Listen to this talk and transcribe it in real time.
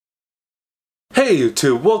Hey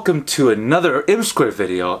YouTube, welcome to another impsquared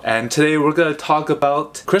video, and today we're going to talk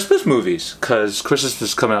about Christmas movies because Christmas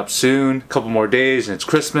is coming up soon, a couple more days and it's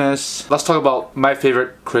Christmas. Let's talk about my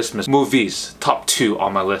favorite Christmas movies, top 2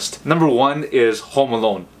 on my list. Number 1 is Home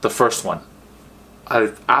Alone, the first one.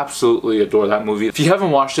 I absolutely adore that movie. If you haven't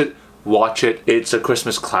watched it, watch it. It's a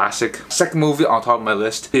Christmas classic. Second movie on top of my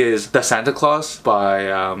list is The Santa Claus by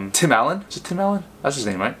Tim Allen. Is it Tim Allen? That's his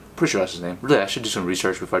name, right? Pretty sure that's his name. Really, I should do some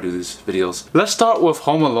research before I do these videos. Let's start with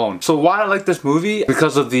Home Alone. So why I like this movie?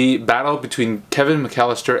 Because of the battle between Kevin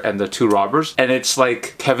McAllister and the two robbers. And it's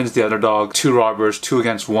like Kevin's the underdog, 2 robbers, 2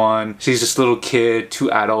 against 1. So he's this little kid,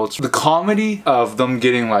 2 adults. The comedy of them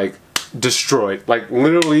getting like destroyed, like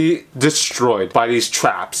literally destroyed by these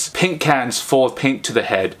traps. Paint cans full of paint to the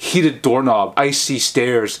head, heated doorknob, icy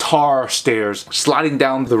stairs, tar stairs, sliding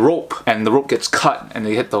down the rope, and the rope gets cut and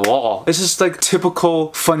they hit the wall. It's just like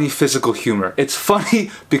typical funny physical humor. It's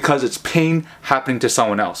funny because it's pain happening to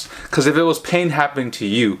someone else. Because if it was pain happening to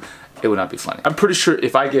you, it would not be funny. I'm pretty sure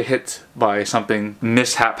if I get hit by something,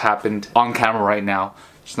 mishap happened on camera right now,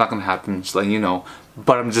 it's not gonna happen, just letting you know.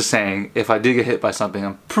 But I'm just saying, if I did get hit by something,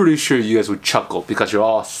 I'm pretty sure you guys would chuckle because you're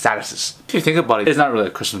all sadists. If you think about it, it's not really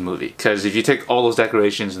a Christmas movie. Because if you take all those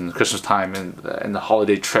decorations and the Christmas time and the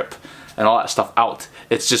holiday trip and all that stuff out,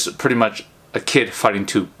 it's just pretty much a kid fighting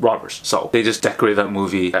 2 robbers. So they just decorated that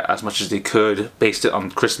movie as much as they could, based it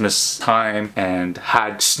on Christmas time, and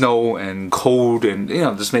had snow and cold and, you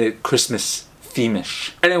know, just made it Christmas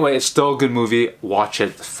theme-ish. Anyway, it's still a good movie. Watch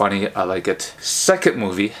it. It's funny. I like it. Second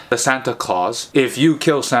movie, The Santa Claus. If you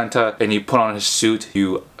kill Santa and you put on his suit,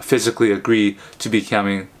 you physically agree to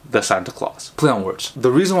becoming the Santa Claus. Play on words.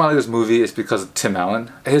 The reason why I like this movie is because of Tim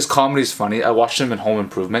Allen. His comedy is funny. I watched him in Home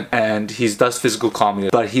Improvement and he does physical comedy,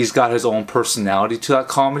 but he's got his own personality to that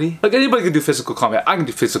comedy. Like anybody can do physical comedy. I can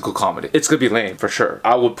do physical comedy. It's gonna be lame for sure.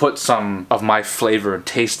 I would put some of my flavor and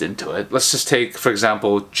taste into it. Let's just take, for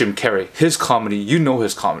example, Jim Carrey. His comedy, you know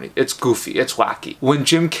his comedy. It's goofy, it's wacky. When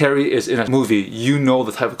Jim Carrey is in a movie, you know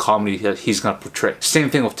the type of comedy that he's gonna portray. Same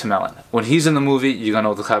thing with Tim Allen. When he's in the movie, you're gonna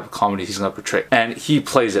know the type of comedy he's gonna portray. And he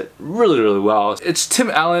plays it really well. It's Tim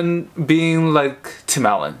Allen being like Tim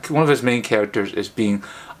Allen. One of his main characters is being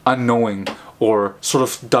unknowing or sort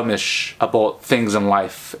of dumbish about things in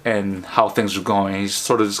life and how things are going. He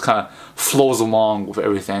sort of just kind of flows along with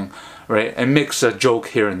everything, right? And makes a joke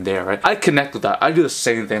here and there, right? I connect with that. I do the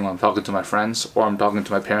same thing when I'm talking to my friends or I'm talking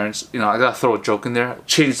to my parents. You know, I gotta throw a joke in there,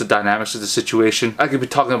 change the dynamics of the situation. I could be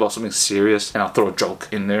talking about something serious and I'll throw a joke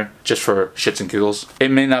in there just for shits and giggles.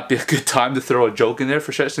 It may not be a good time to throw a joke in there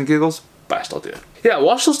for shits and giggles, but I still do it. Yeah,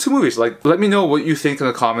 watch those 2 movies. Like, let me know what you think in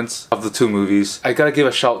the comments of the 2 movies. I gotta give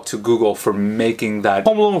a shout to Google for making that.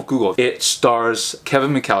 Home Alone with Google. It stars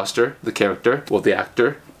Kevin McAllister, the character, well, the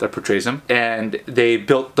actor that portrays him, and they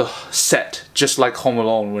built the set just like Home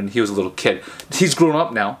Alone when he was a little kid. He's grown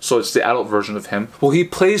up now, so it's the adult version of him. Well, he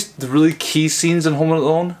plays the really key scenes in Home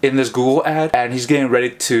Alone in this Google ad, and he's getting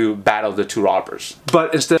ready to battle the 2 robbers.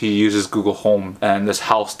 But instead, he uses Google Home and this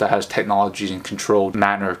house that has technology and controlled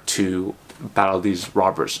manner to battle these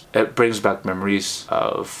robbers. It brings back memories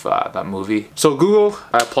of that movie. So Google,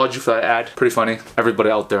 I applaud you for that ad. Pretty funny. Everybody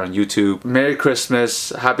out there on YouTube, Merry Christmas,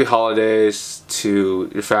 Happy Holidays to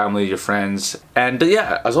your family, your friends. And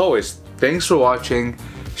yeah, as always, thanks for watching.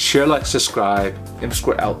 Share, like, subscribe.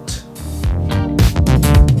 impsquared out.